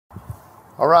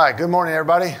All right, good morning,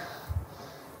 everybody.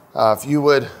 If you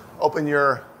would open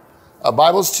your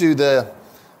Bibles to the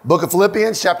book of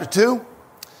Philippians, chapter 2.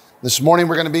 This morning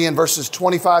we're going to be in verses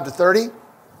 25 to 30.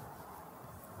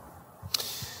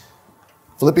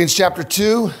 Philippians chapter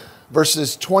 2,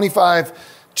 verses 25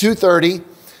 to 30.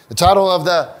 The title of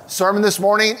the sermon this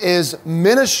morning is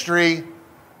Ministry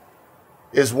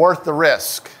is Worth the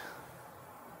Risk.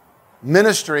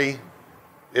 Ministry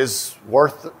is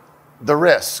worth the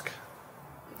risk.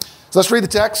 So let's read the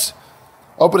text,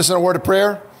 open us in a word of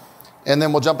prayer, and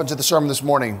then we'll jump into the sermon this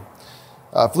morning.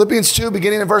 Philippians 2,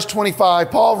 beginning in verse 25,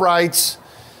 Paul writes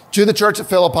to the church at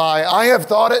Philippi, I have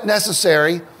thought it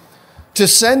necessary to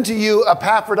send to you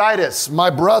Epaphroditus, my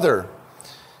brother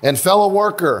and fellow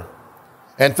worker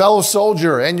and fellow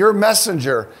soldier and your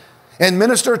messenger, and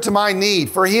minister to my need,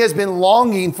 for he has been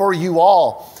longing for you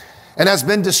all and has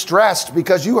been distressed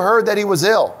because you heard that he was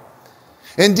ill.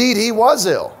 Indeed, he was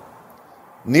ill,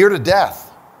 near to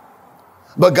death.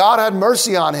 But God had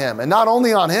mercy on him, and not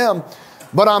only on him,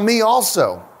 but on me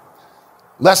also,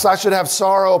 lest I should have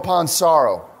sorrow upon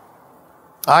sorrow.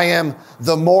 I am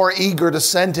the more eager to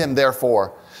send him,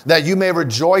 therefore, that you may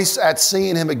rejoice at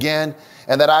seeing him again,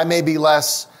 and that I may be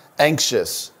less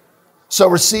anxious. So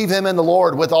receive him in the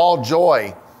Lord with all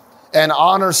joy, and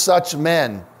honor such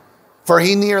men, for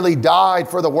he nearly died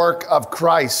for the work of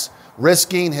Christ,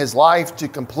 risking his life to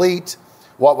complete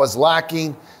what was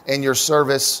lacking in your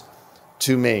service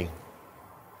to me.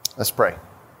 Let's pray.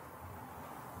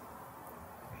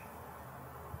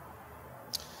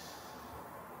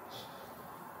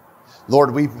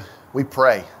 Lord, we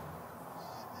pray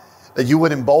that you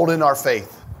would embolden our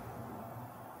faith.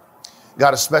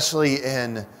 God, especially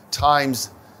in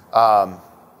times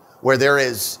where there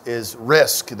is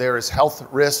risk, there is health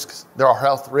risks, there are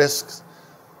health risks,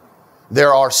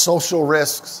 there are social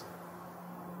risks.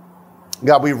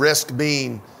 God, we risk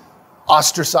being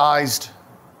ostracized,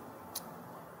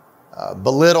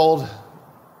 belittled,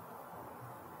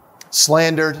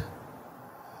 slandered,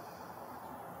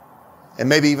 and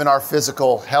maybe even our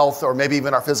physical health or maybe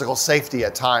even our physical safety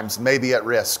at times may be at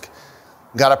risk.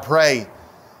 God, I pray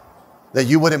that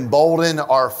you would embolden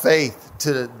our faith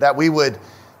that we would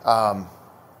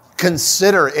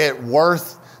consider it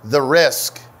worth the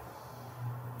risk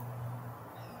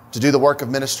to do the work of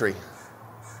ministry,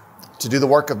 to do the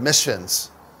work of missions.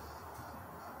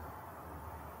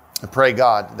 I pray,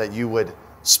 God, that you would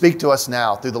speak to us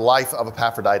now through the life of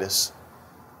Epaphroditus.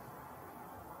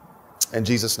 In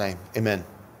Jesus' name, amen.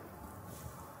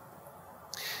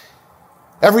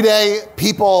 Every day,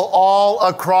 people all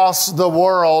across the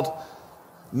world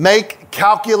make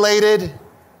calculated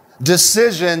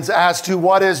decisions as to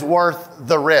what is worth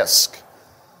the risk.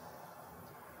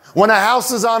 When a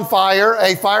house is on fire,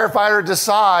 a firefighter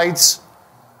decides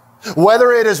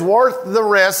whether it is worth the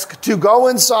risk to go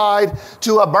inside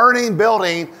to a burning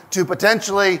building to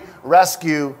potentially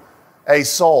rescue a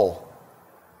soul.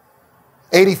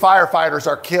 80 firefighters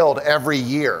are killed every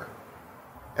year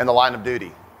in the line of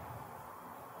duty.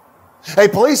 A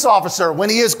police officer, when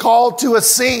he is called to a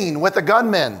scene with a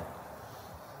gunman,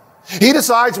 he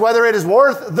decides whether it is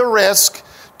worth the risk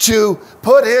to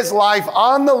put his life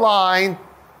on the line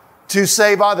to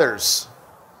save others.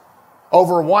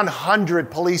 Over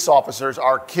 100 police officers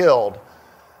are killed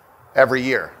every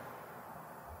year.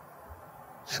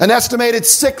 An estimated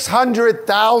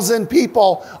 600,000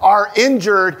 people are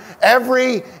injured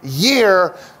every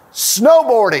year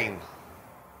snowboarding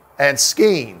and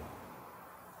skiing.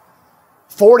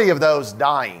 40 of those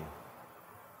dying.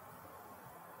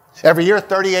 Every year,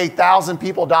 38,000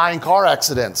 people die in car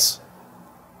accidents.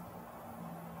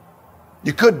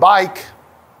 You could bike,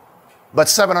 but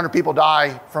 700 people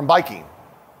die from biking.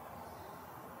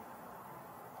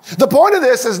 The point of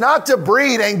this is not to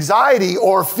breed anxiety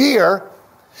or fear.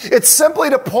 It's simply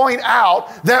to point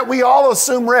out that we all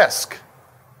assume risk.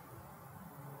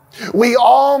 We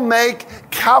all make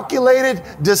calculated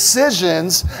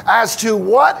decisions as to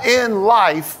what in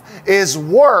life is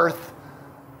worth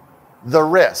the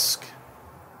risk.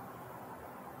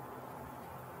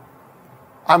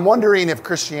 I'm wondering if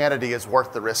Christianity is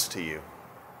worth the risk to you.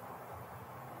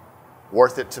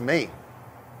 Worth it to me.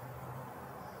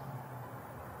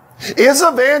 Is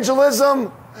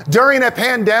evangelism during a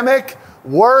pandemic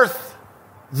worth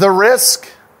the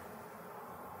risk?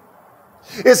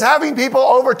 Is having people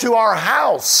over to our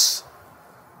house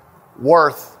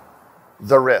worth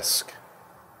the risk?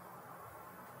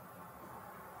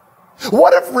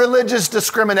 What if religious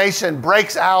discrimination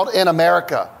breaks out in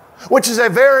America, which is a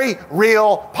very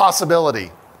real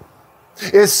possibility?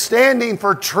 Is standing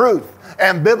for truth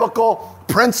and biblical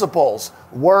principles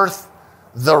worth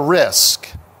the risk?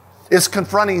 Is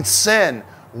confronting sin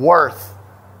worth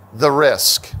the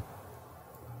risk?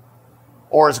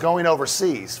 Or is going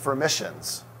overseas for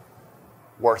missions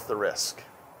worth the risk?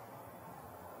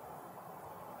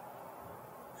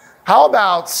 How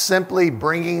about simply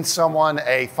bringing someone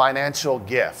a financial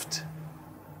gift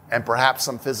and perhaps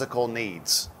some physical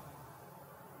needs?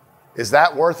 Is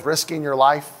that worth risking your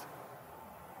life?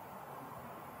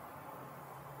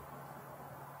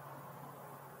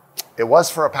 It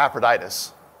was for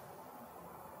Epaphroditus.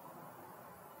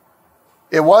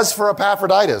 It was for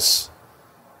Epaphroditus.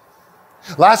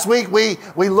 Last week, we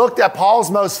looked at Paul's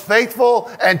most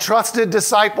faithful and trusted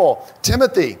disciple,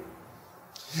 Timothy.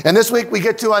 And this week, we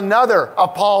get to another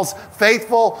of Paul's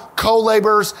faithful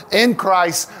co-laborers in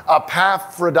Christ,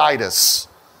 Epaphroditus.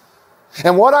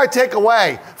 And what I take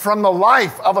away from the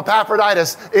life of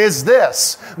Epaphroditus is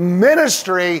this: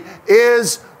 ministry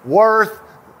is worth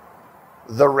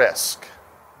the risk.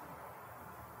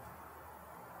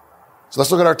 So let's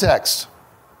look at our text.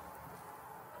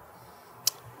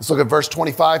 Let's look at verse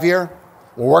 25 here.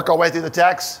 We'll work our way through the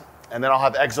text, and then I'll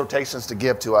have exhortations to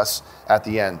give to us at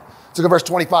the end. Let's look at verse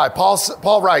 25.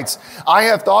 Paul writes, I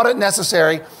have thought it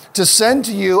necessary to send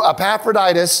to you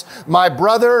Epaphroditus, my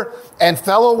brother and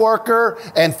fellow worker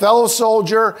and fellow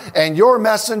soldier and your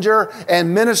messenger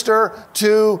and minister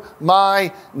to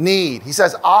my need. He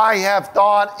says, I have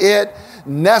thought it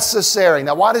necessary.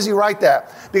 Now, why does he write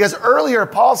that? Because earlier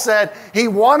Paul said he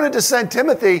wanted to send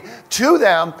Timothy to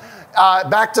them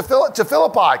back to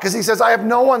Philippi, because he says, I have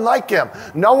no one like him.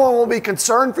 No one will be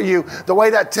concerned for you the way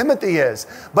that Timothy is.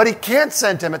 But he can't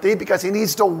send Timothy because he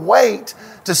needs to wait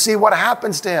to see what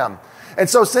happens to him. And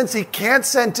so since he can't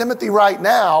send Timothy right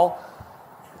now,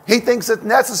 he thinks it's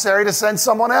necessary to send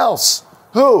someone else.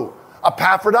 Who?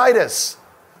 Epaphroditus.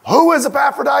 Who is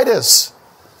Epaphroditus?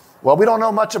 Well, we don't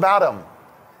know much about him.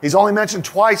 He's only mentioned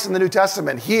twice in the New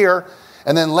Testament, here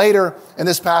and then later in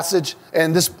this passage,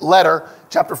 in this letter,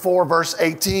 chapter 4, verse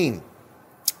 18.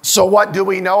 So what do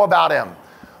we know about him?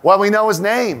 Well, we know his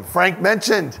name. Frank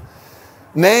mentioned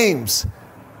names.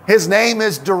 His name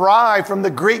is derived from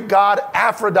the Greek god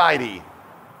Aphrodite.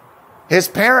 His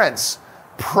parents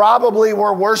probably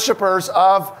were worshipers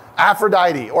of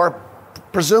Aphrodite, or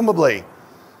presumably.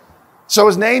 So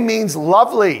his name means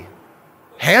lovely,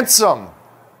 handsome,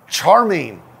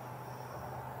 charming.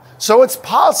 So it's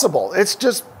possible, it's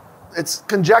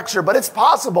conjecture, but it's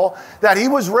possible that he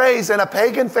was raised in a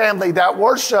pagan family that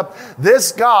worshiped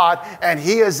this God, and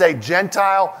he is a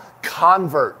Gentile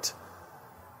convert.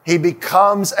 He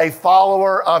becomes a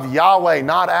follower of Yahweh,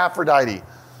 not Aphrodite.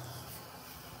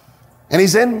 And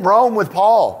he's in Rome with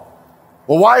Paul.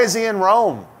 Well, why is he in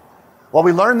Rome? Well,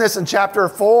 we learned this in chapter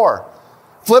 4.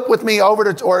 Flip with me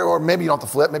over to, or maybe you don't have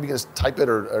to flip, maybe you can just type it,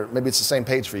 or maybe it's the same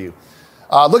page for you.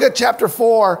 Look at chapter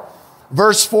 4,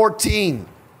 verse 14.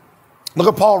 Look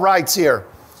what Paul writes here.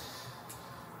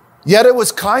 Yet it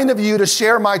was kind of you to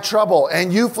share my trouble,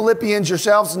 and you Philippians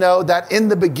yourselves know that in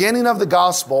the beginning of the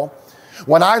gospel,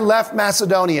 when I left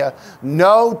Macedonia,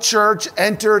 no church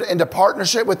entered into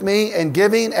partnership with me in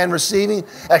giving and receiving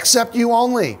except you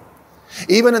only.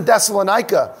 Even in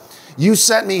Thessalonica, you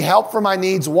sent me help for my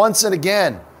needs once and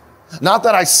again. Not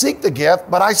that I seek the gift,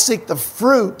 but I seek the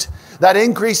fruit that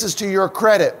increases to your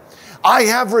credit. I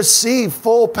have received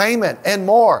full payment and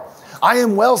more. I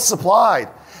am well supplied,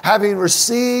 having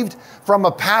received from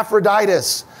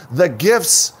Epaphroditus the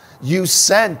gifts you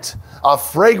sent, a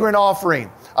fragrant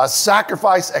offering, a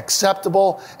sacrifice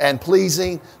acceptable and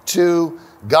pleasing to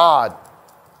God.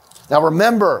 Now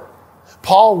remember,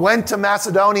 Paul went to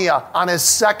Macedonia on his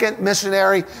second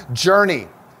missionary journey.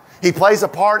 He plays a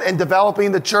part in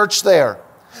developing the church there.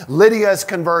 Lydia is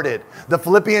converted. The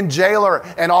Philippian jailer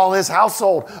and all his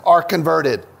household are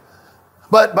converted.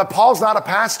 But Paul's not a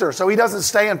pastor, so he doesn't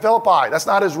stay in Philippi. That's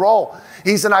not his role.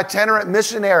 He's an itinerant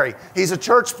missionary. He's a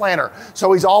church planner,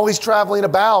 so he's always traveling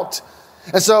about.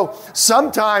 And so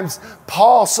sometimes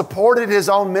Paul supported his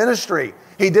own ministry.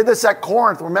 He did this at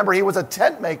Corinth. Remember, he was a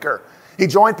tent maker. He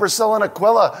joined Priscilla and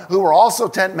Aquila, who were also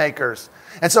tent makers.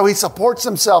 And so he supports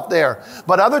himself there.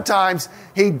 But other times,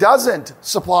 he doesn't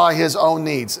supply his own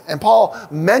needs. And Paul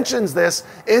mentions this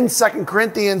in 2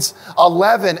 Corinthians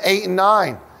 11, 8 and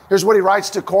 9. Here's what he writes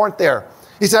to Corinth there.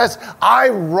 He says, I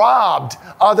robbed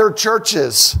other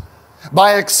churches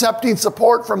by accepting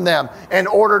support from them in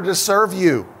order to serve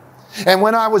you. And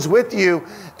when I was with you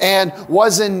and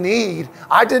was in need,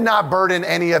 I did not burden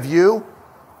any of you.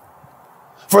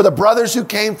 For the brothers who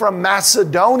came from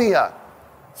Macedonia,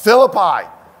 Philippi,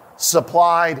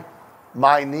 supplied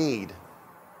my need.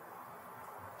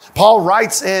 Paul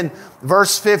writes in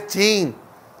verse 15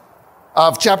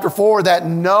 of chapter 4 that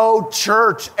no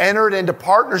church entered into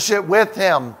partnership with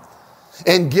him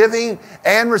in giving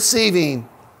and receiving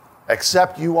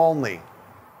except you only.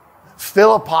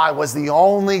 Philippi was the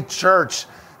only church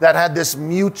that had this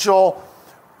mutual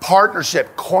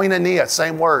partnership, koinonia,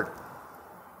 same word,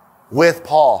 with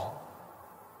Paul.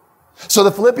 So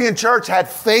the Philippian church had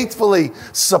faithfully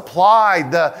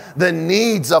supplied the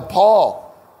needs of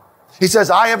Paul. He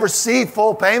says, I have received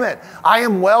full payment. I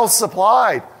am well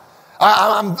supplied.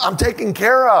 I'm taken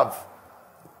care of.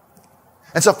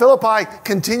 And so Philippi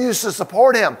continues to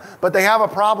support him, but they have a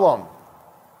problem.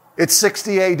 It's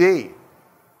 60 AD.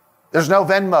 There's no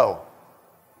Venmo.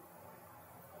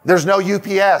 There's no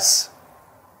UPS.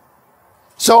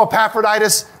 So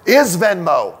Epaphroditus is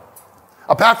Venmo.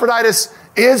 Epaphroditus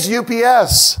is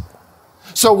UPS.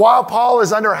 So while Paul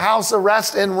is under house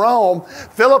arrest in Rome,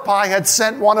 Philippi had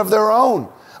sent one of their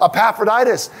own,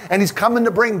 Epaphroditus, and he's coming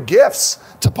to bring gifts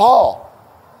to Paul.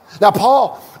 Now,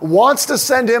 Paul wants to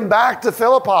send him back to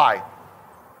Philippi.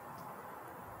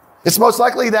 It's most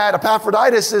likely that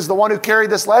Epaphroditus is the one who carried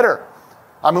this letter.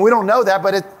 I mean, we don't know that,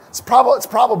 but it's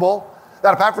probable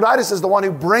that Epaphroditus is the one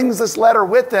who brings this letter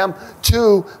with them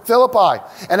to Philippi.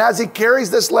 And as he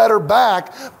carries this letter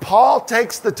back, Paul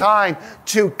takes the time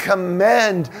to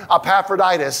commend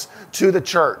Epaphroditus to the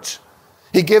church.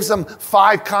 He gives them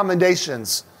 5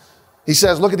 commendations. He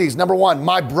says, look at these. Number 1,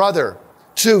 my brother.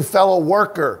 2, fellow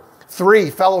worker.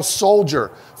 3, fellow soldier.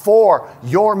 4,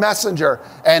 your messenger.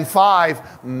 And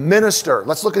 5, minister.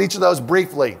 Let's look at each of those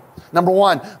briefly. Number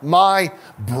 1, my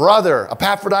brother.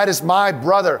 Epaphroditus, my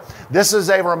brother. This is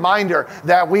a reminder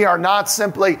that we are not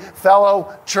simply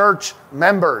fellow church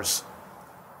members.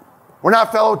 We're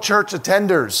not fellow church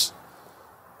attenders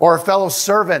or fellow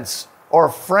servants or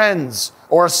friends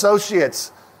or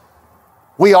associates.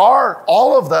 We are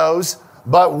all of those,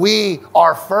 but we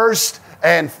are first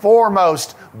and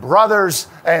foremost brothers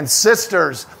and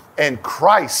sisters in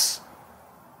Christ.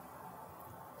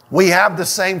 We have the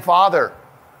same Father.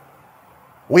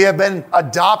 We have been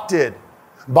adopted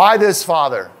by this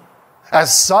Father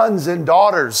as sons and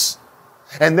daughters.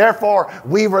 And therefore,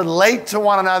 we relate to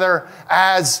one another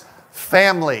as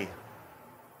family.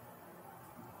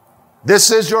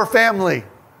 This is your family,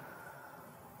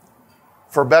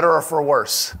 for better or for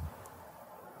worse.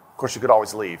 Of course, you could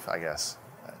always leave, I guess.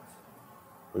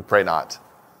 We pray not.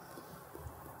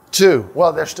 2,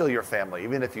 well, they're still your family.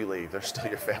 Even if you leave, they're still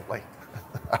your family.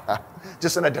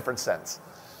 Just in a different sense.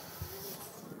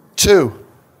 2,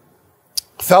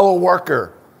 fellow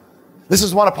worker. This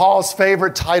is one of Paul's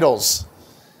favorite titles.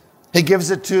 He gives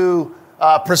it to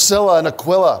Priscilla and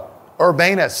Aquila,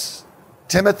 Urbanus,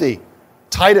 Timothy,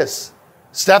 Titus,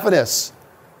 Stephanus,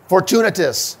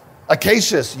 Fortunatus,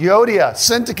 Acacius, Euodia,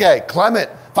 Syntyche, Clement,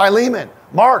 Philemon,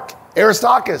 Mark,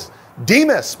 Aristarchus,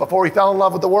 Demas, before he fell in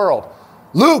love with the world,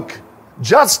 Luke,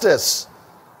 Justus.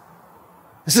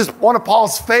 This is one of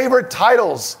Paul's favorite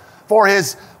titles for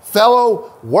his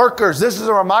fellow workers. This is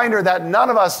a reminder that none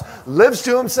of us lives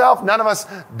to himself, none of us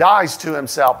dies to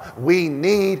himself. We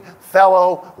need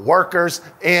fellow workers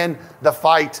in the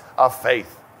fight of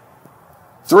faith.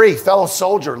 3, fellow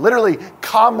soldier, literally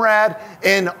comrade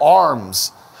in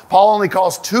arms. Paul only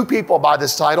calls 2 people by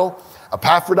this title,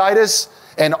 Epaphroditus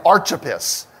and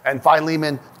Archippus, and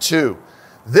Philemon too.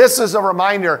 This is a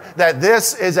reminder that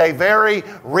this is a very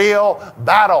real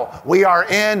battle. We are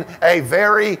in a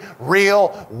very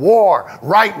real war.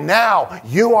 Right now,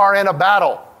 you are in a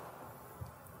battle.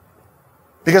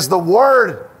 Because the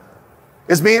word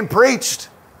is being preached,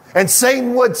 and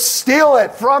Satan would steal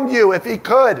it from you if he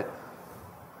could.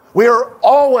 We are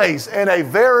always in a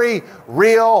very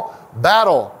real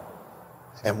battle.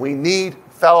 And we need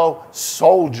fellow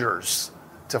soldiers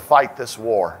to fight this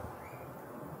war.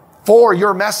 4,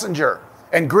 your messenger.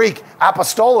 In Greek,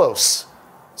 apostolos,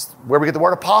 where we get the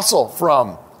word apostle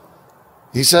from.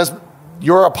 He says,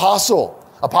 you're apostle.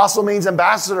 Apostle means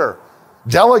ambassador,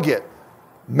 delegate,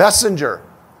 messenger.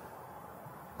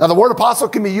 Now, the word apostle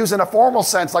can be used in a formal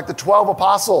sense, like the 12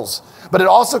 apostles, but it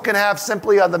also can have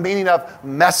simply the meaning of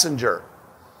messenger.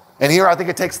 And here I think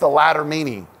it takes the latter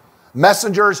meaning.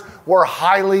 Messengers were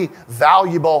highly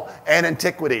valuable in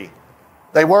antiquity.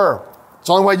 They were. It's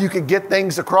the only way you could get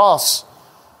things across.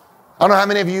 I don't know how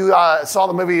many of you saw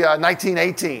the movie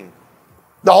 1918.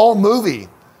 The whole movie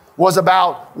was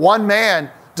about one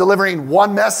man delivering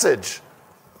one message.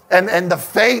 And the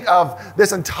fate of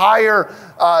this entire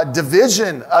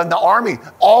division in the army,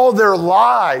 all their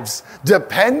lives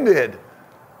depended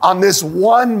on this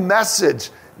one message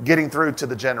getting through to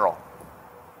the general.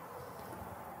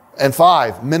 And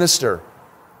 5, minister.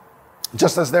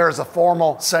 Just as there is a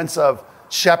formal sense of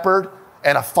shepherd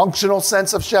and a functional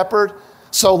sense of shepherd,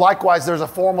 so likewise there's a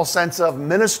formal sense of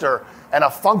minister and a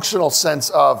functional sense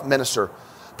of minister.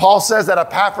 Paul says that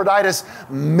Epaphroditus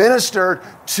ministered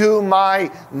to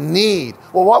my need.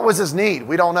 Well, what was his need?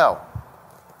 We don't know.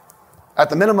 At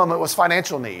the minimum, it was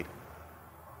financial need.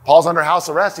 Paul's under house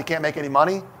arrest. He can't make any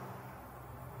money.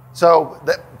 So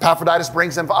Epaphroditus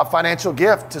brings him a financial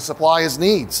gift to supply his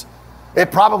needs.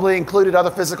 It probably included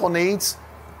other physical needs,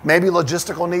 maybe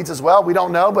logistical needs as well. We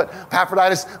don't know, but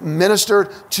Epaphroditus ministered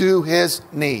to his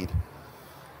need.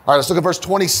 All right, let's look at verse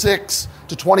 26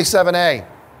 to 27a.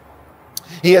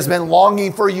 He has been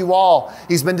longing for you all.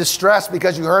 He's been distressed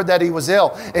because you heard that he was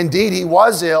ill. Indeed, he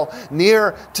was ill,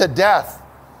 near to death.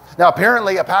 Now,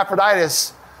 apparently,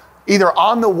 Epaphroditus, either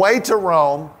on the way to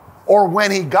Rome or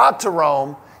when he got to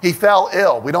Rome, he fell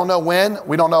ill. We don't know when,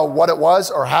 we don't know what it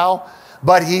was or how,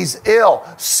 but he's ill.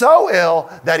 So ill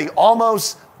that he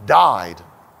almost died.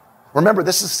 Remember,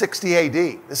 this is 60 AD.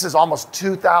 This is almost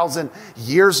 2,000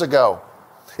 years ago.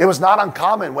 It was not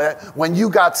uncommon. When you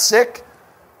got sick,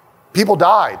 people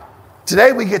died.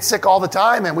 Today we get sick all the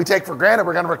time and we take for granted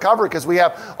we're going to recover because we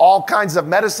have all kinds of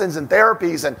medicines and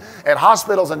therapies and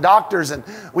hospitals and doctors, and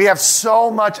we have so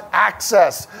much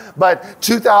access. But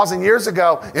 2,000 years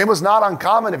ago, it was not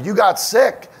uncommon. If you got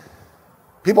sick,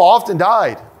 people often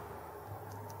died.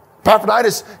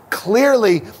 Epaphroditus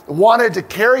clearly wanted to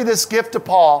carry this gift to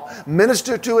Paul,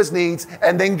 minister to his needs,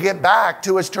 and then get back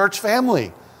to his church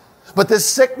family. But this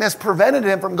sickness prevented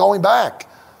him from going back.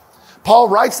 Paul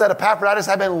writes that Epaphroditus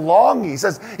had been longing. He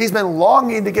says, he's been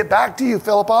longing to get back to you,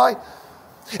 Philippi.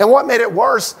 And what made it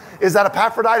worse is that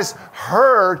Epaphroditus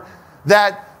heard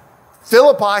that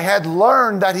Philippi had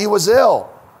learned that he was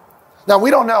ill. Now, we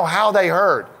don't know how they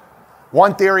heard.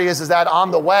 One theory is that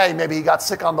on the way, maybe he got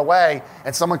sick on the way,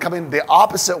 and someone coming the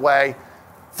opposite way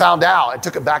found out and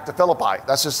took it back to Philippi.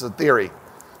 That's just a theory.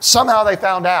 Somehow they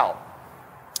found out.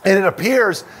 And it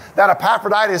appears that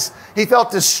Epaphroditus, he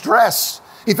felt distressed.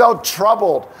 He felt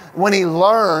troubled when he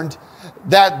learned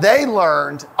that they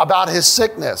learned about his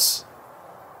sickness.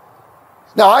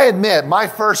 Now, I admit, my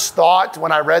first thought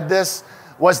when I read this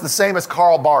was the same as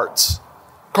Karl Barth's.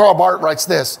 Karl Barth writes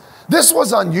this: "This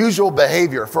was unusual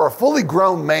behavior for a fully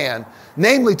grown man,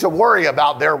 namely to worry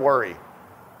about their worry."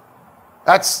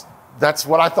 That's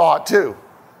what I thought too.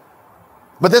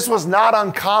 But this was not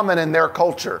uncommon in their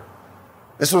culture.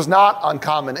 This was not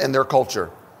uncommon in their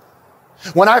culture.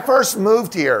 When I first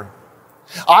moved here,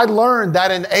 I learned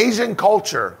that in Asian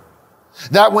culture,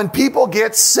 that when people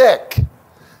get sick,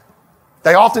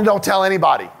 they often don't tell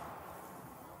anybody.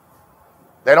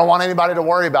 They don't want anybody to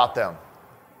worry about them.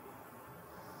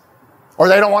 Or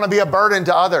they don't want to be a burden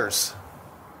to others.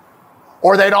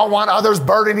 Or they don't want others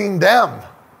burdening them.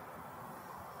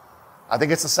 I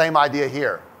think it's the same idea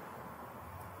here.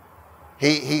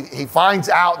 He finds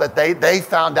out that they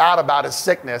found out about his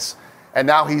sickness, and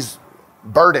now he's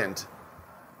burdened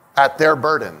at their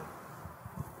burden.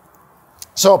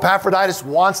 So Epaphroditus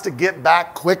wants to get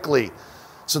back quickly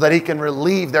so that he can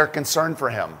relieve their concern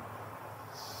for him.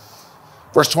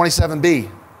 Verse 27b,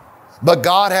 "But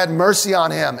God had mercy on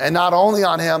him, and not only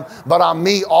on him, but on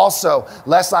me also,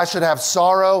 lest I should have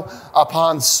sorrow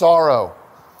upon sorrow."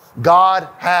 God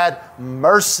had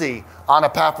mercy on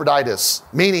Epaphroditus,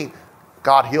 meaning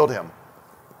God healed him.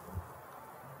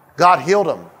 God healed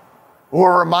him.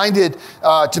 We're reminded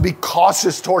to be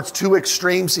cautious towards two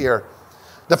extremes here.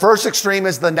 The first extreme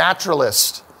is the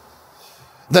naturalist.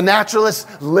 The naturalist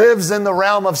lives in the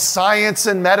realm of science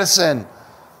and medicine.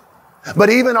 But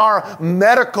even our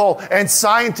medical and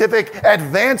scientific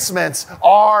advancements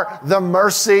are the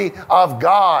mercy of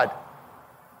God.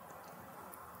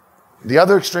 The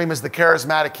other extreme is the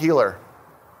charismatic healer.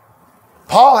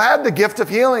 Paul had the gift of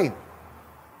healing.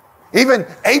 Even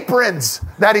aprons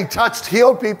that he touched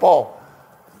healed people.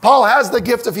 Paul has the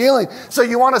gift of healing. So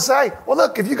you want to say, well,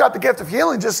 look, if you got the gift of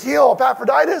healing, just heal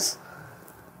Epaphroditus.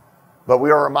 But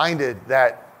we are reminded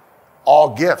that all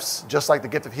gifts, just like the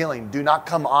gift of healing, do not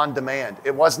come on demand.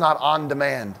 It was not on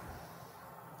demand.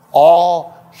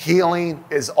 All healing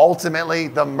is ultimately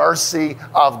the mercy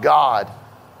of God.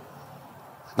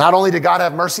 Not only did God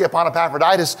have mercy upon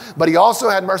Epaphroditus, but he also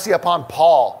had mercy upon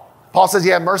Paul. Paul says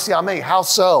he had mercy on me. How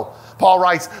so? Paul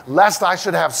writes, "Lest I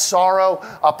should have sorrow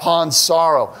upon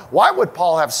sorrow." Why would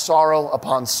Paul have sorrow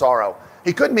upon sorrow?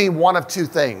 He could mean one of two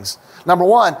things. Number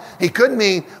one, he could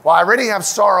mean, well, I already have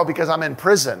sorrow because I'm in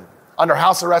prison under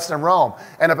house arrest in Rome.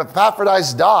 And if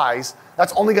Epaphroditus dies,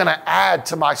 that's only going to add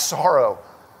to my sorrow.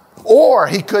 Or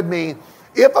he could mean,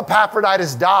 if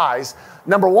Epaphroditus dies,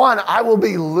 number one, I will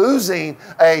be losing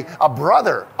a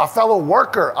brother, a fellow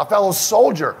worker, a fellow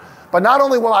soldier. But not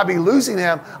only will I be losing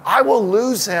him, I will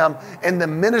lose him in the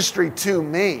ministry to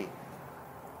me.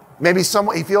 Maybe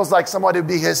he feels like somewhat it would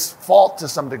be his fault to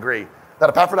some degree, that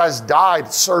Epaphroditus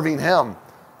died serving him.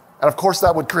 And of course,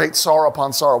 that would create sorrow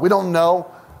upon sorrow. We don't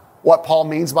know what Paul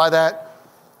means by that.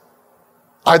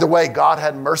 Either way, God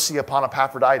had mercy upon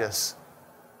Epaphroditus,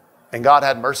 and God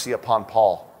had mercy upon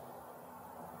Paul.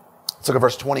 Let's look at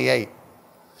verse 28.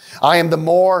 I am the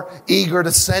more eager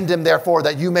to send him, therefore,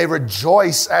 that you may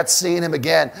rejoice at seeing him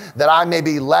again, that I may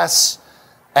be less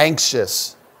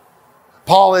anxious.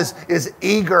 Paul is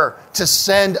eager to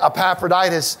send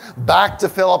Epaphroditus back to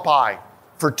Philippi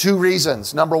for two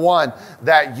reasons. Number one,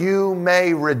 that you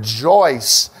may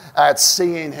rejoice at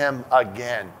seeing him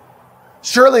again.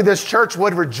 Surely this church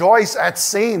would rejoice at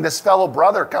seeing this fellow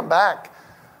brother come back.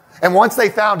 And once they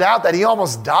found out that he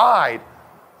almost died,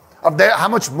 how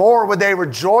much more would they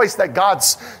rejoice that God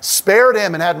spared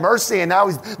him and had mercy, and now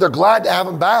they're glad to have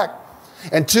him back.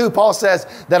 And two, Paul says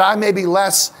that I may be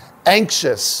less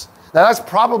anxious. Now that's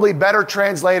probably better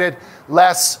translated,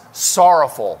 less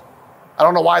sorrowful. I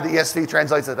don't know why the ESV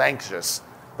translates it anxious.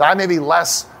 That I may be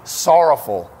less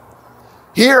sorrowful.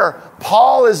 Here,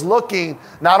 Paul is looking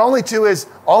not only to his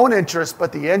own interest,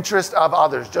 but the interest of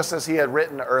others, just as he had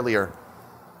written earlier.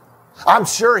 I'm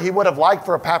sure he would have liked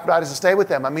for Epaphroditus to stay with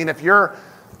him. I mean, if you're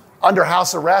under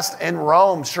house arrest in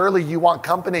Rome, surely you want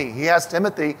company. He has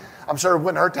Timothy. I'm sure it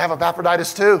wouldn't hurt to have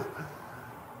Epaphroditus too.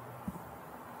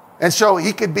 And so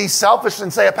he could be selfish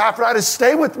and say, Epaphroditus,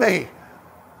 stay with me.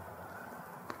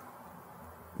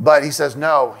 But he says,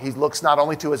 no, he looks not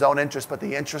only to his own interest, but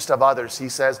the interest of others. He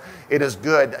says, it is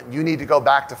good. You need to go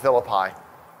back to Philippi.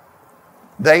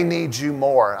 They need you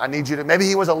more. I need you to, maybe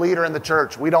he was a leader in the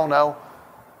church. We don't know.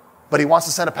 But he wants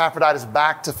to send Epaphroditus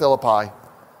back to Philippi.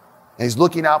 And he's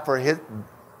looking out for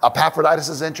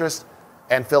Epaphroditus' interest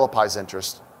and Philippi's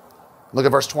interest. Look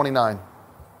at verse 29.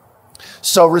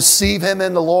 So receive him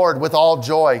in the Lord with all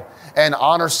joy and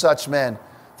honor such men.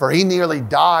 For he nearly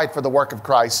died for the work of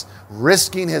Christ,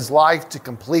 risking his life to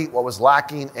complete what was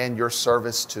lacking in your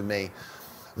service to me.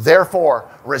 Therefore,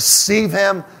 receive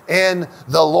him in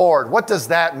the Lord. What does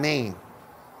that mean?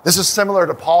 This is similar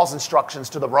to Paul's instructions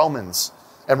to the Romans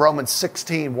in Romans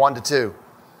 16, 1-2.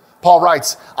 Paul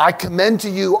writes, I commend to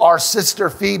you our sister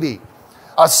Phoebe,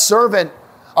 a servant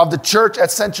of the church at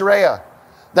Cenchrea,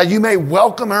 that you may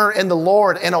welcome her in the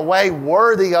Lord in a way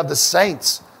worthy of the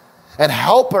saints, and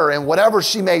help her in whatever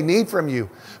she may need from you,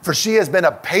 for she has been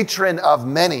a patron of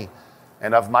many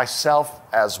and of myself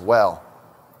as well.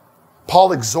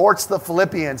 Paul exhorts the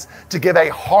Philippians to give a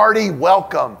hearty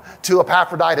welcome to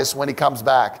Epaphroditus when he comes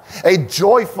back, a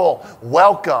joyful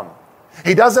welcome.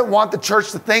 He doesn't want the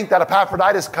church to think that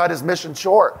Epaphroditus cut his mission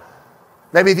short.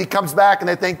 Maybe if he comes back and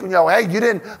they think, hey, you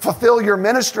didn't fulfill your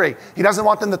ministry. He doesn't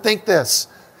want them to think this.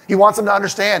 He wants them to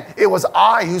understand it was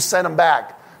I who sent him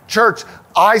back. Church,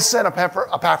 I sent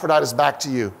Epaphroditus back to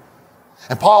you.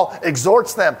 And Paul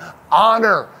exhorts them,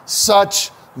 honor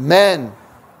such men,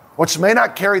 which may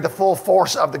not carry the full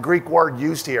force of the Greek word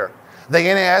used here. The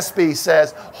NASB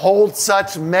says, hold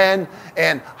such men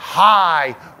in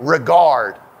high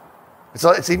regard.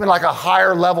 So it's even like a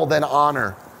higher level than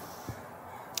honor.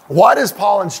 Why does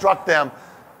Paul instruct them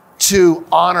to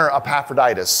honor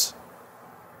Epaphroditus?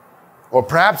 Or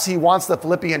perhaps he wants the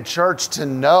Philippian church to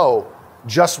know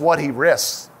just what he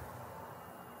risks.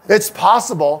 It's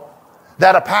possible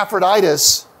that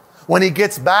Epaphroditus, when he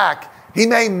gets back, he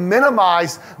may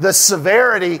minimize the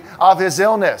severity of his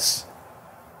illness.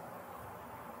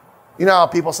 You know how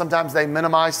people sometimes they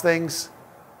minimize things?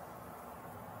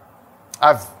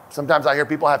 Sometimes I hear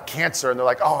people have cancer and they're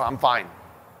like, oh, I'm fine.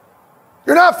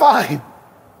 You're not fine.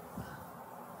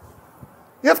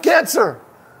 You have cancer.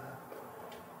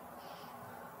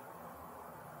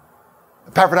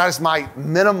 Epaphroditus might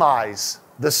minimize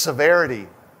the severity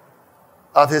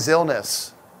of his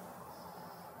illness.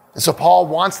 And so Paul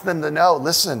wants them to know,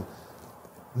 listen,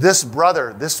 this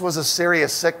brother, this was a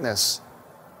serious sickness.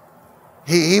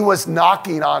 He was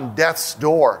knocking on death's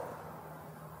door.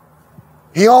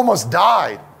 He almost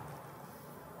died.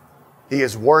 He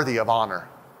is worthy of honor.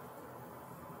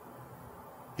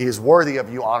 He is worthy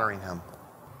of you honoring him.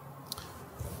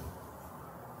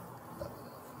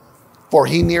 For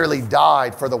he nearly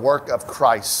died for the work of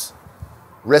Christ,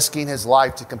 risking his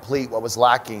life to complete what was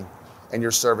lacking in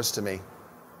your service to me.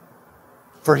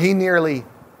 For he nearly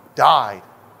died,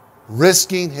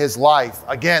 risking his life.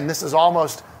 Again, this is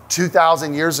almost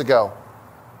 2,000 years ago.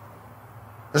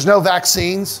 There's no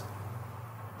vaccines.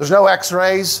 There's no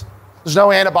x-rays. There's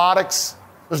no antibiotics.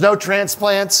 There's no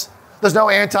transplants. There's no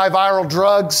antiviral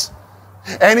drugs.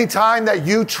 Anytime that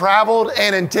you traveled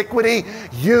in antiquity,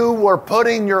 you were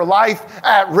putting your life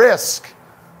at risk.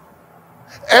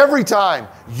 Every time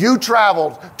you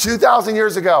traveled 2,000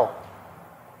 years ago,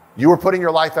 you were putting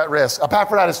your life at risk.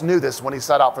 Epaphroditus knew this when he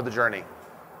set out for the journey.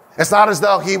 It's not as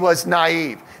though he was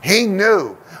naive. He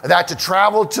knew that to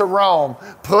travel to Rome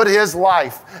put his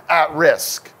life at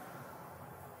risk.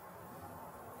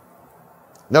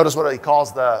 Notice what he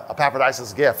calls the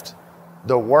Epaphroditus' gift,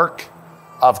 the work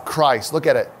of Christ. Look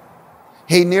at it.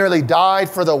 He nearly died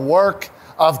for the work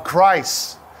of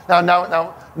Christ.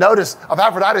 Now, notice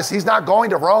Epaphroditus, he's not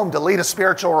going to Rome to lead a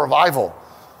spiritual revival.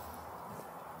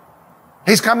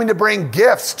 He's coming to bring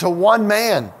gifts to one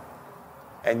man.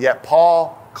 And yet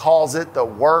Paul calls it the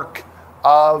work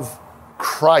of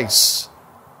Christ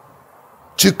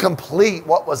to complete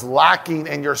what was lacking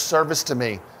in your service to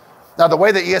me. Now, the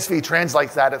way the ESV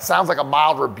translates that, it sounds like a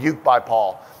mild rebuke by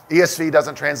Paul. ESV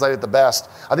doesn't translate it the best.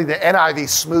 I think the NIV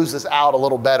smooths this out a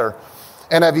little better.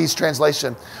 NIV's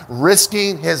translation,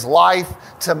 risking his life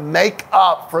to make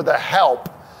up for the help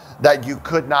that you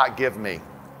could not give me.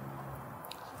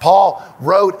 Paul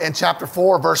wrote in chapter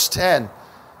 4, verse 10,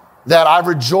 that I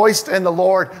rejoiced in the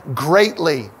Lord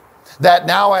greatly, that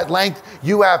now at length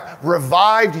you have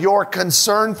revived your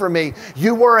concern for me.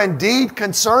 You were indeed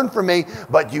concerned for me,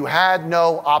 but you had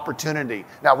no opportunity.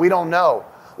 Now, we don't know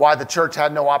why the church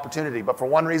had no opportunity, but for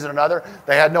one reason or another,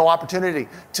 they had no opportunity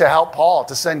to help Paul,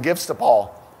 to send gifts to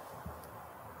Paul.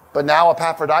 But now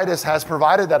Epaphroditus has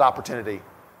provided that opportunity.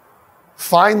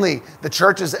 Finally, the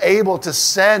church is able to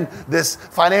send this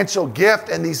financial gift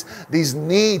and these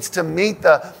needs to meet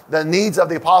the needs of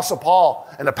the Apostle Paul.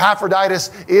 And Epaphroditus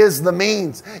is the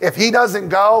means. If he doesn't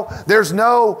go, there's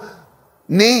no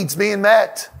needs being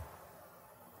met.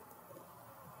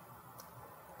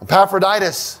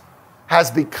 Epaphroditus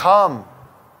has become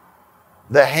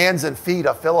the hands and feet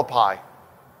of Philippi,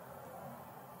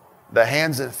 the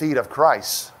hands and feet of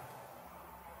Christ.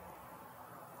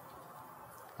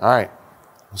 All right,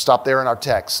 we'll stop there in our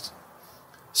text.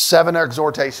 7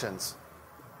 exhortations.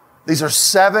 These are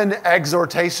 7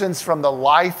 exhortations from the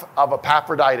life of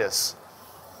Epaphroditus.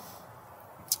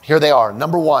 Here they are.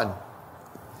 Number 1,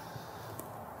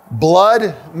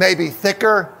 blood may be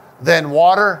thicker than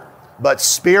water, but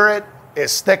spirit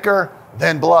is thicker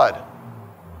than blood.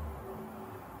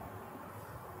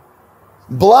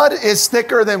 Blood is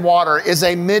thicker than water is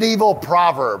a medieval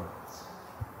proverb.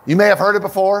 You may have heard it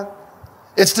before.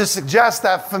 It's to suggest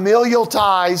that familial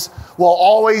ties will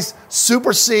always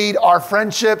supersede our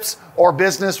friendships or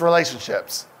business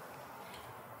relationships.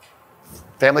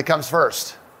 Family comes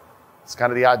first. It's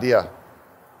kind of the idea.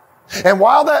 And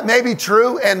while that may be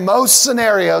true in most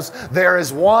scenarios, there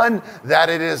is one that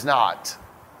it is not.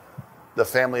 The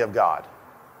family of God.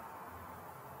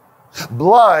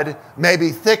 Blood may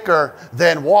be thicker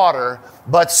than water,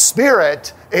 but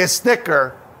spirit is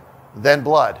thicker than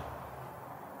blood.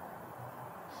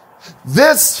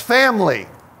 This family,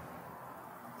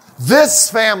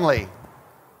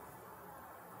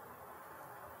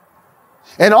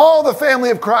 and all the family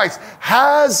of Christ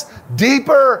has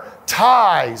deeper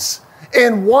ties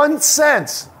in one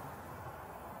sense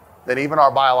than even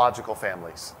our biological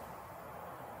families.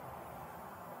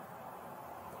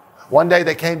 One day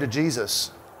they came to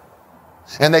Jesus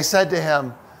and they said to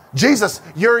him, Jesus,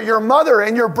 your mother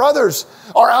and your brothers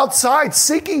are outside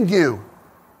seeking you.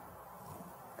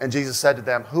 And Jesus said to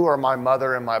them, who are my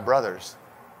mother and my brothers?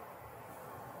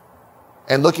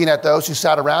 And looking at those who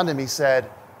sat around him, he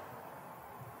said,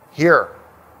 here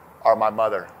are my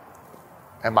mother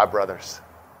and my brothers.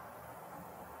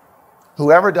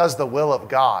 Whoever does the will of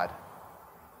God,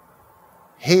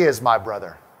 he is my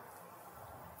brother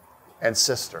and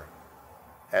sister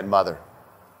and mother.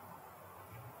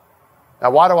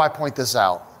 Now, why do I point this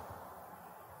out?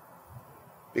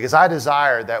 Because I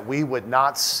desire that we would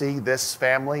not see this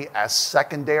family as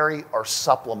secondary or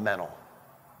supplemental.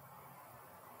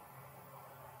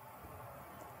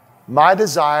 My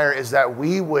desire is that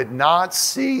we would not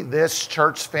see this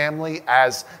church family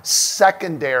as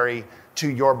secondary to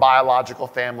your biological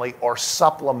family or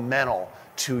supplemental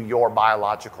to your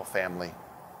biological family.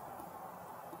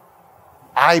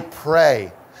 I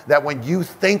pray that when you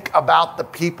think about the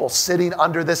people sitting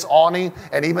under this awning,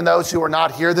 and even those who are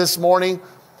not here this morning,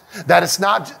 that it's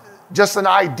not just an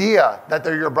idea that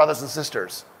they're your brothers and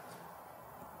sisters.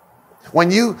 When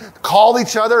you call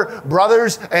each other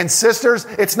brothers and sisters,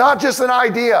 it's not just an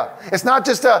idea. It's not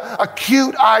just a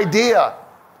cute idea.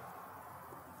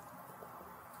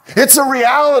 It's a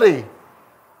reality.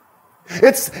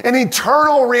 It's an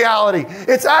eternal reality.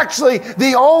 It's actually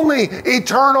the only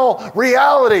eternal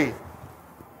reality.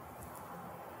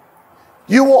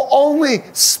 You will only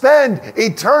spend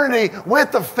eternity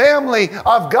with the family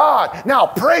of God. Now,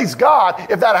 praise God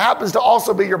if that happens to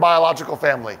also be your biological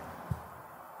family.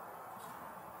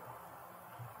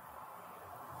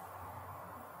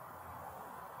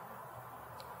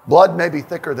 Blood may be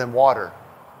thicker than water,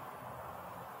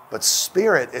 but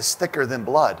spirit is thicker than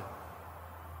blood.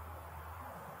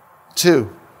 2,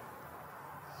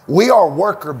 we are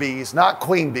worker bees, not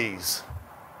queen bees.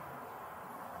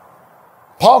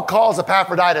 Paul calls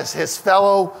Epaphroditus his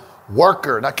fellow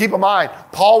worker. Now keep in mind,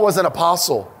 Paul was an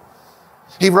apostle.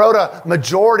 He wrote a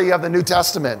majority of the New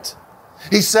Testament.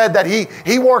 He said that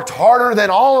he worked harder than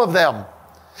all of them.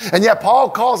 And yet Paul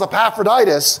calls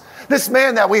Epaphroditus, this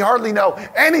man that we hardly know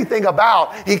anything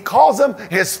about, he calls him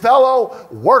his fellow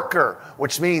worker,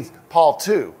 which means Paul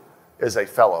too is a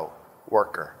fellow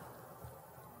worker.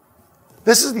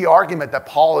 This is the argument that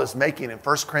Paul is making in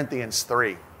 1 Corinthians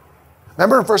 3.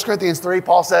 Remember in 1 Corinthians 3,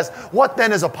 Paul says, what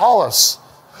then is Apollos?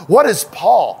 What is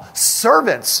Paul?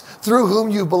 Servants through whom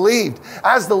you believed,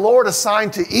 as the Lord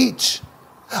assigned to each.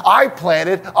 I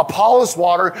planted, Apollos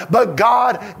watered, but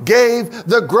God gave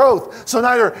the growth. So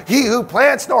neither he who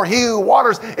plants nor he who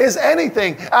waters is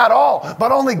anything at all,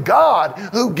 but only God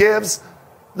who gives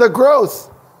the growth.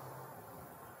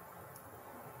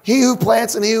 He who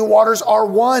plants and he who waters are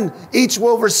one. Each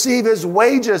will receive his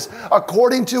wages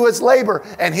according to his labor.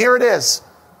 And here it is.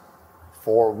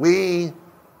 For we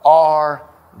are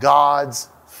God's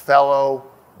fellow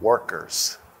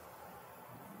workers.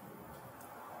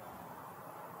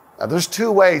 Now, there's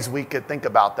 2 ways we could think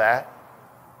about that.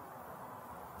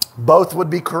 Both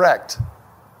would be correct.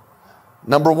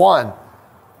 Number 1,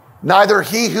 neither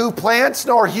he who plants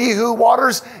nor he who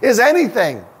waters is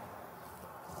anything.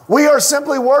 We are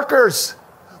simply workers.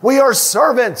 We are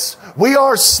servants. We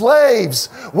are slaves.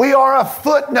 We are a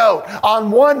footnote on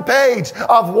one page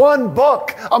of one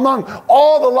book among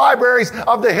all the libraries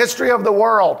of the history of the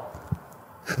world.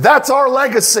 That's our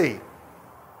legacy.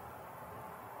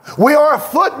 We are a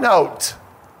footnote.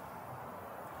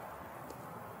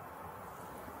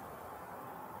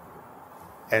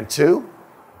 And 2,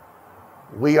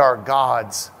 we are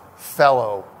God's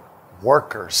fellow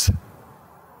workers.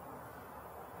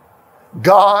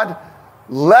 God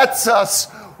lets us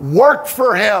work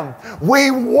for Him. We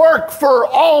work for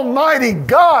Almighty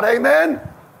God. Amen?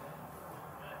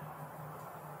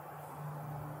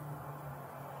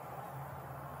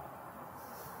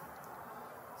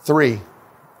 Three,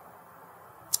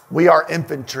 we are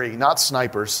infantry, not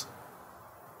snipers.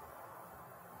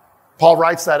 Paul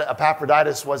writes that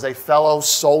Epaphroditus was a fellow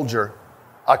soldier,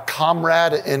 a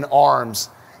comrade in arms.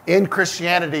 In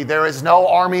Christianity, there is no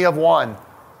army of one.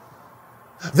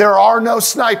 There are no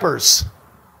snipers.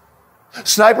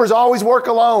 Snipers always work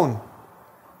alone.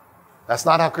 That's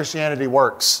not how Christianity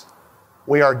works.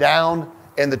 We are down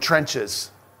in the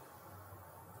trenches,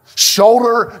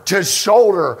 shoulder to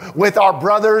shoulder with our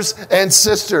brothers and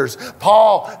sisters.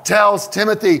 Paul tells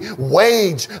Timothy,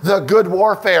 wage the good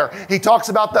warfare. He talks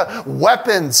about the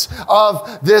weapons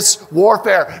of this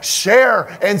warfare.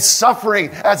 Share in suffering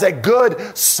as a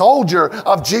good soldier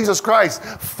of Jesus Christ.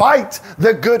 Fight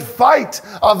the good fight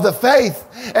of the faith.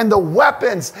 And the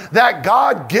weapons that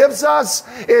God gives us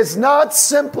is not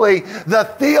simply the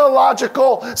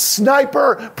theological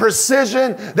sniper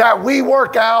precision that we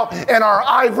work out in our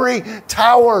ivory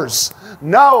towers.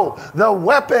 No, the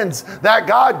weapons that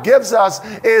God gives us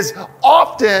is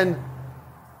often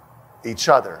each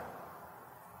other,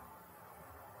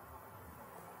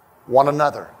 one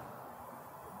another.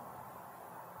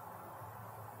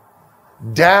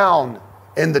 Down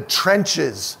in the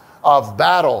trenches of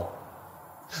battle.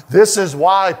 This is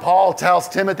why Paul tells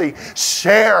Timothy,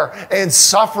 share in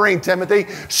suffering, Timothy.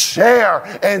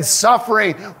 Share in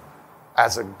suffering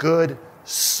as a good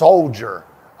soldier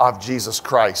of Jesus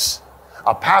Christ.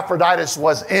 Epaphroditus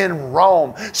was in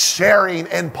Rome, sharing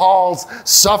in Paul's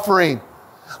suffering.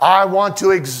 I want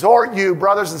to exhort you,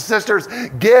 brothers and sisters,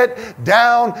 get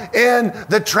down in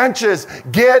the trenches.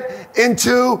 Get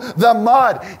into the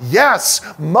mud. Yes,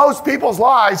 most people's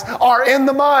lives are in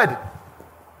the mud.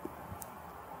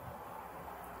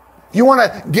 You want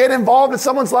to get involved in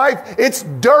someone's life? It's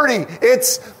dirty.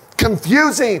 It's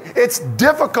confusing. It's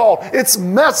difficult. It's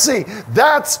messy.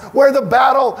 That's where the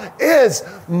battle is.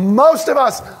 Most of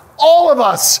us, all of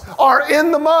us, are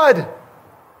in the mud.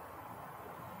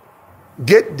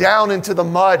 Get down into the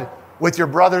mud with your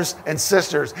brothers and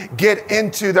sisters. Get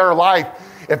into their life.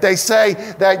 If they say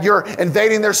that you're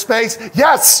invading their space,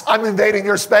 yes, I'm invading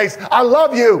your space. I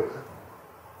love you.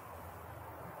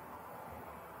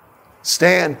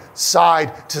 Stand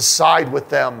side to side with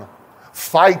them.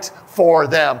 Fight for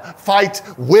them. Fight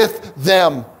with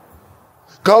them.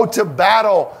 Go to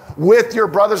battle with your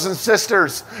brothers and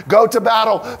sisters. Go to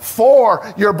battle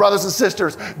for your brothers and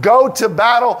sisters. Go to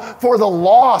battle for the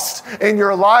lost in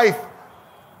your life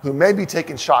who may be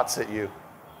taking shots at you.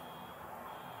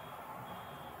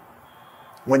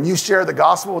 When you share the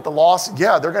gospel with the lost,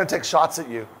 yeah, they're going to take shots at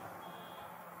you.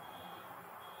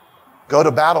 Go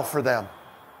to battle for them.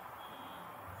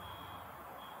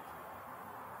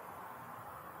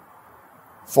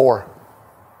 Four,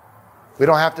 we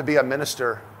don't have to be a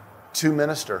minister to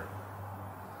minister.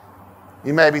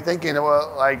 You may be thinking,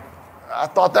 well, like, I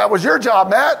thought that was your job,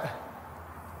 Matt.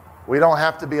 We don't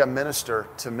have to be a minister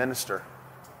to minister.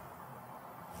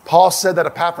 Paul said that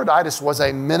Epaphroditus was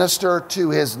a minister to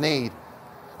his need.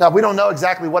 Now, we don't know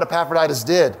exactly what Epaphroditus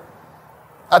did.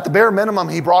 At the bare minimum,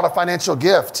 he brought a financial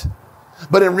gift.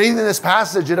 But in reading this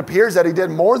passage, it appears that he did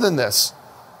more than this.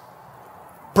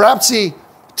 Perhaps he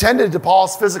tended to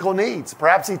Paul's physical needs.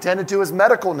 Perhaps he tended to his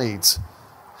medical needs.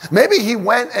 Maybe he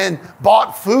went and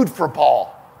bought food for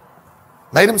Paul,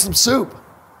 made him some soup.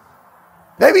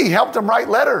 Maybe he helped him write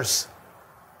letters.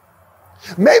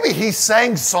 Maybe he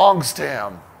sang songs to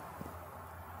him.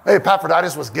 Maybe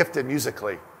Epaphroditus was gifted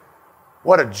musically.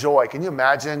 What a joy. Can you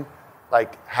imagine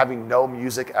like having no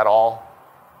music at all?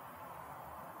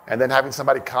 And then having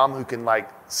somebody come who can like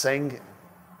sing?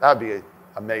 That would be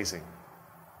amazing.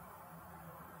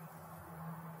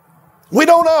 We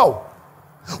don't know.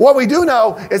 What we do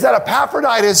know is that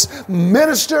Epaphroditus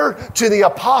ministered to the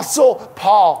Apostle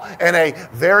Paul in a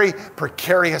very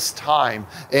precarious time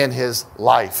in his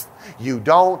life. You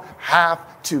don't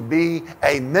have to be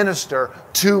a minister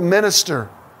to minister.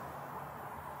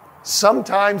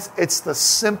 Sometimes it's the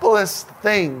simplest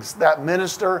things that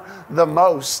minister the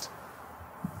most.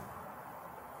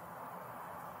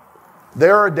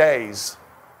 There are days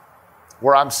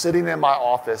where I'm sitting in my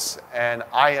office and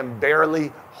I am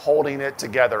barely holding it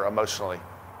together emotionally.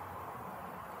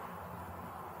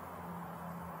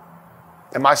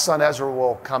 And my son Ezra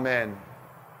will come in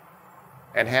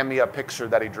and hand me a picture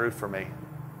that he drew for me.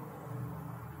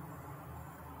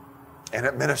 And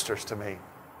it ministers to me.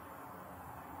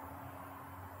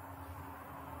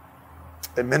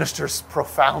 It ministers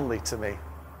profoundly to me.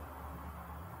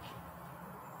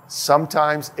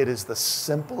 Sometimes it is the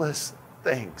simplest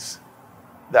things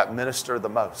that minister the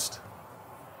most.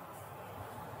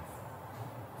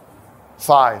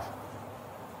 5,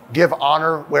 give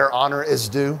honor where honor is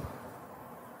due.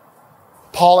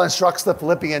 Paul instructs the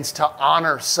Philippians to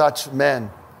honor such men.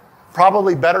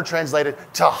 Probably better translated,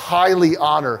 to highly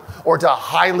honor or to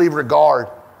highly regard.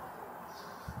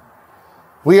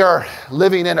 We are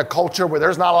living in a culture where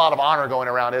there's not a lot of honor going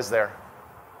around, is there?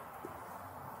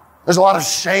 There's a lot of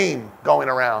shame going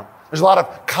around. There's a lot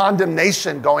of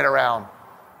condemnation going around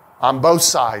on both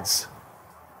sides.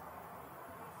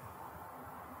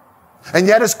 And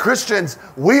yet as Christians,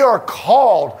 we are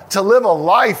called to live a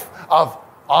life of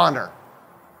honor.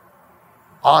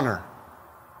 Honor.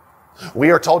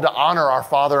 We are told to honor our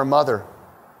father and mother,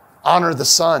 honor the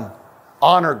Son,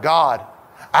 honor God,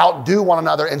 outdo one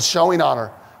another in showing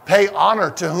honor, pay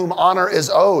honor to whom honor is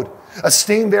owed,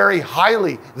 esteem very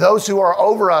highly those who are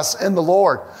over us in the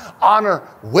Lord, honor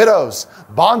widows.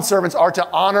 Bondservants are to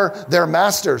honor their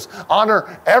masters,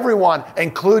 honor everyone,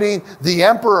 including the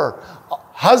emperor.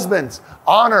 Husbands,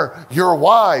 honor your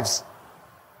wives.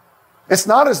 It's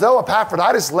not as though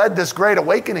Epaphroditus led this great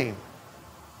awakening.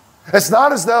 It's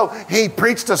not as though he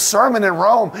preached a sermon in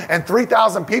Rome and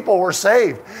 3,000 people were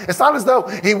saved. It's not as though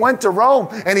he went to Rome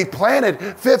and he planted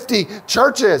 50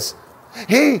 churches.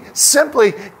 He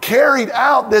simply carried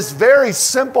out this very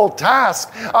simple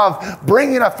task of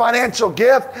bringing a financial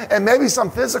gift and maybe some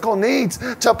physical needs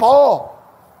to Paul.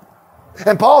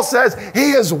 And Paul says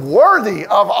he is worthy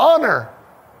of honor.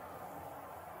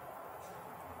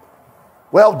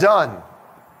 Well done,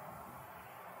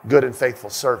 good and faithful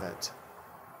servant.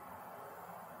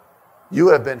 You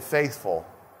have been faithful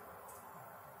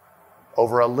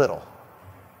over a little.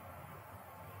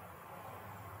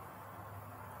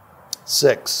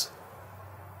 6,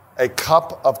 a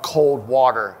cup of cold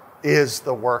water is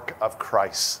the work of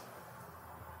Christ.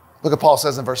 Look what Paul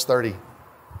says in verse 30.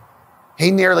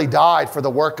 He nearly died for the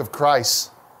work of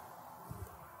Christ.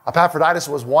 Epaphroditus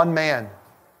was one man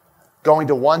going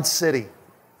to one city,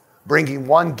 bringing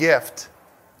one gift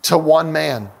to one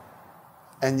man.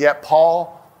 And yet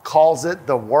Paul calls it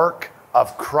the work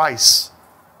of Christ.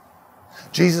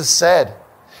 Jesus said,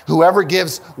 whoever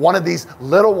gives one of these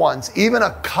little ones, even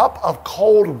a cup of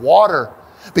cold water,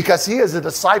 because he is a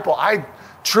disciple, I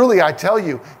tell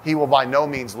you, he will by no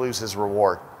means lose his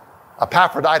reward.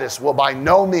 Epaphroditus will by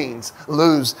no means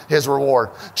lose his reward.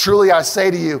 Truly I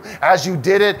say to you, as you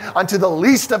did it unto the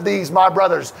least of these, my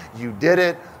brothers, you did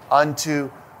it unto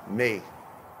me.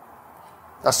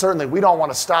 Now certainly we don't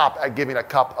want to stop at giving a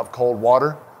cup of cold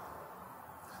water.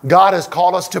 God has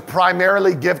called us to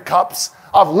primarily give cups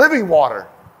of living water.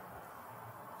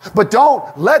 But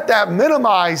don't let that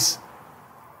minimize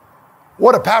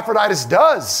what Epaphroditus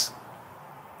does.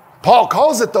 Paul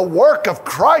calls it the work of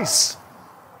Christ.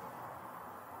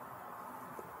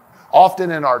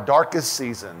 Often in our darkest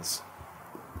seasons,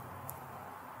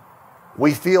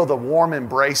 we feel the warm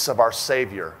embrace of our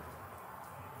Savior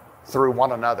through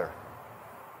one another.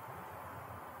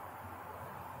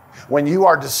 When you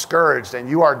are discouraged and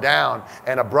you are down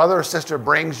and a brother or sister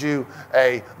brings you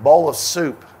a bowl of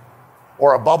soup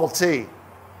or a bubble tea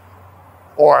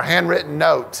or a handwritten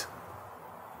note,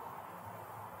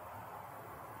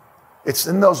 it's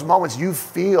in those moments you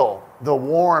feel the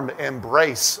warm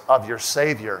embrace of your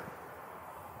Savior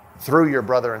through your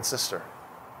brother and sister.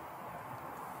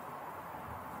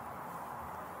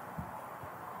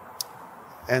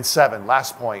 And 7,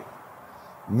 last point,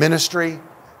 ministry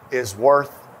is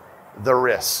worth the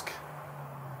risk.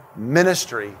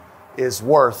 Ministry is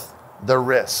worth the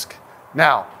risk.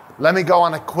 Now, let me go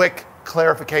on a quick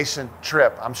clarification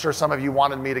trip. I'm sure some of you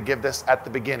wanted me to give this at the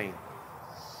beginning.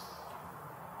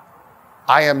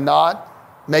 I am not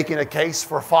making a case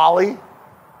for folly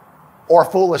or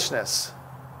foolishness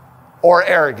or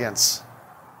arrogance.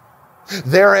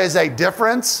 There is a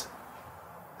difference.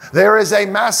 There is a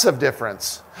massive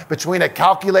difference between a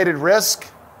calculated risk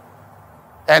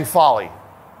and folly.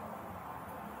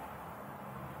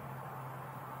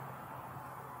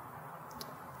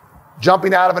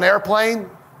 Jumping out of an airplane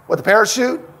with a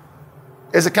parachute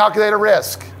is a calculated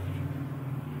risk.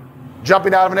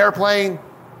 Jumping out of an airplane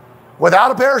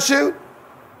without a parachute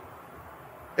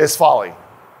is folly.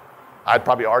 I'd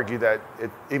probably argue that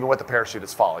even with the parachute,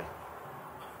 it's folly.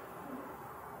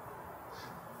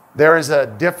 There is a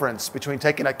difference between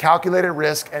taking a calculated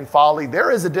risk and folly. There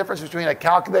is a difference between a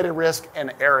calculated risk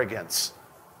and arrogance.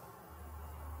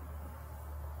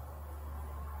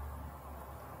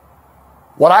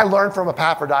 What I learned from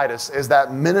Epaphroditus is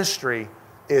that ministry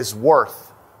is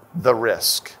worth the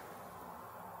risk.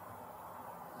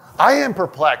 I am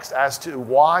perplexed as to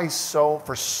why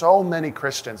for so many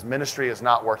Christians, ministry is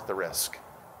not worth the risk.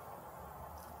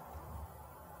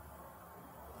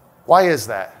 Why is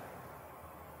that?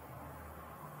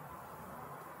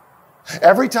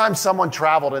 Every time someone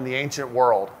traveled in the ancient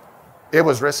world, it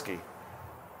was risky.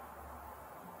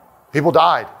 People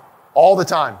died all the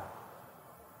time.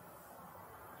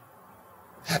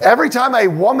 Every time a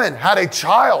woman had a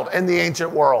child in the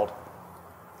ancient world,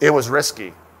 it was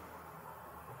risky.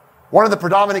 One of the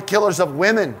predominant killers of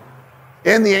women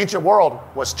in the ancient world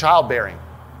was childbearing.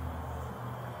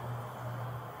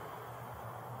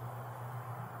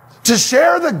 To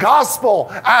share the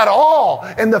gospel at all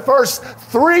in the first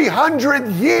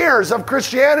 300 years of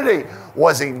Christianity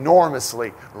was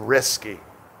enormously risky.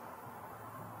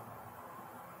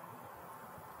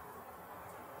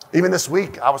 Even this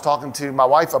week, I was talking to my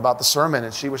wife about the sermon,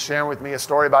 and she was sharing with me a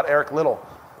story about Eric Little,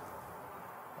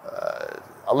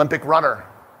 Olympic runner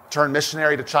turned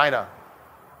missionary to China.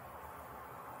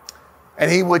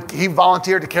 And he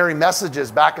volunteered to carry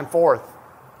messages back and forth,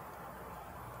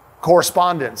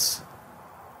 correspondence,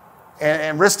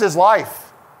 and risked his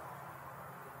life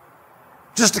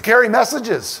just to carry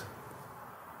messages,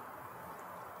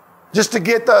 just to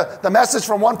get the message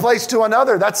from one place to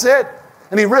another. That's it.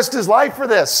 And he risked his life for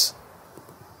this.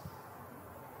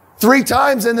 3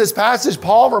 times in this passage,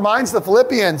 Paul reminds the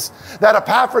Philippians that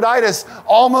Epaphroditus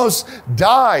almost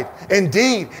died.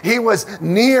 Indeed, he was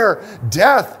near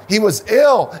death. He was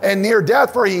ill and near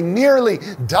death, for he nearly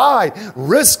died,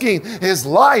 risking his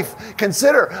life.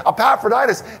 Consider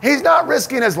Epaphroditus. He's not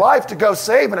risking his life to go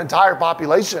save an entire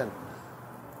population.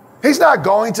 He's not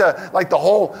going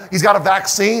to, he's got a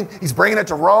vaccine. He's bringing it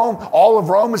to Rome. All of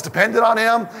Rome is dependent on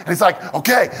him. And he's like,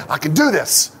 okay, I can do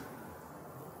this.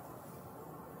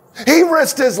 He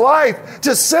risked his life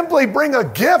to simply bring a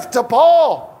gift to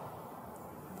Paul.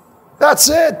 That's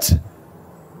it.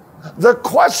 The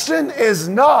question is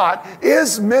not,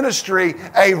 is ministry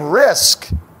a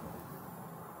risk?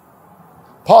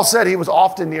 Paul said he was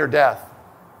often near death.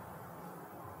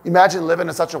 Imagine living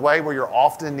in such a way where you're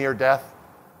often near death.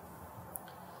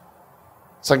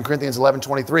 2 Corinthians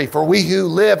 11:23, for we who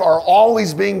live are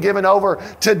always being given over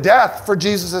to death for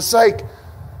Jesus' sake.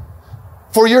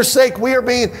 For your sake, we are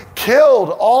being killed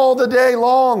all the day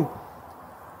long.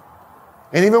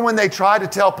 And even when they tried to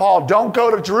tell Paul, don't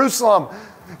go to Jerusalem,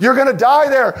 You're going to die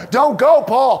there. Don't go,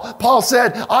 Paul. Paul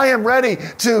said, I am ready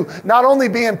to not only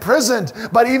be imprisoned,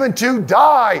 but even to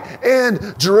die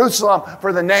in Jerusalem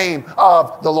for the name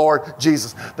of the Lord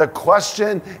Jesus. The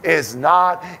question is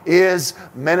not, is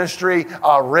ministry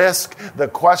a risk? The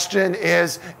question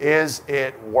is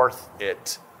it worth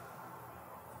it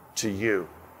to you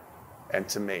and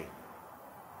to me?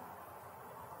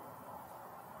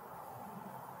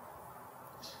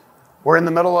 We're in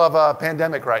the middle of a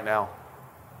pandemic right now.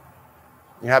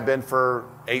 You have been for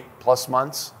 8+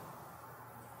 months.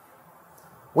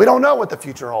 We don't know what the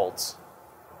future holds.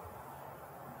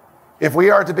 If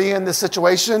we are to be in this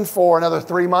situation for another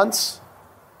 3 months,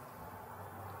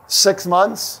 6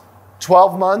 months,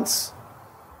 12 months,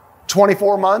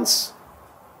 24 months,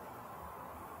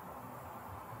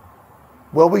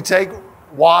 will we take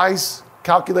wise,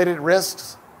 calculated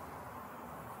risks?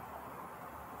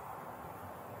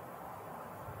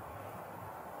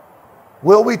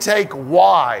 Will we take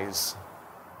wise,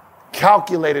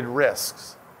 calculated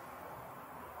risks?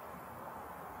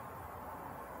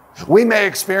 We may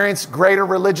experience greater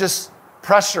religious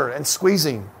pressure and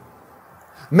squeezing,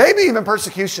 maybe even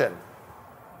persecution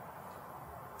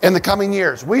in the coming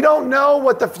years. We don't know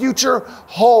what the future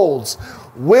holds.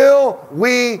 Will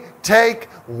we take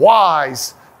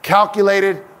wise,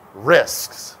 calculated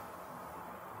risks?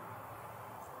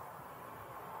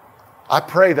 I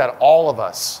pray that all of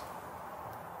us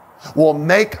will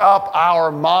make up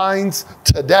our minds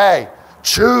today,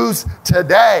 choose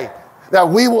today, that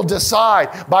we will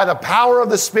decide by the power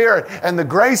of the Spirit and the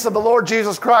grace of the Lord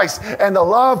Jesus Christ and the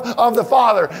love of the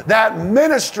Father that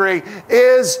ministry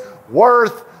is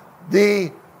worth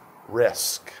the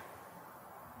risk.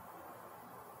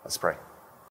 Let's pray.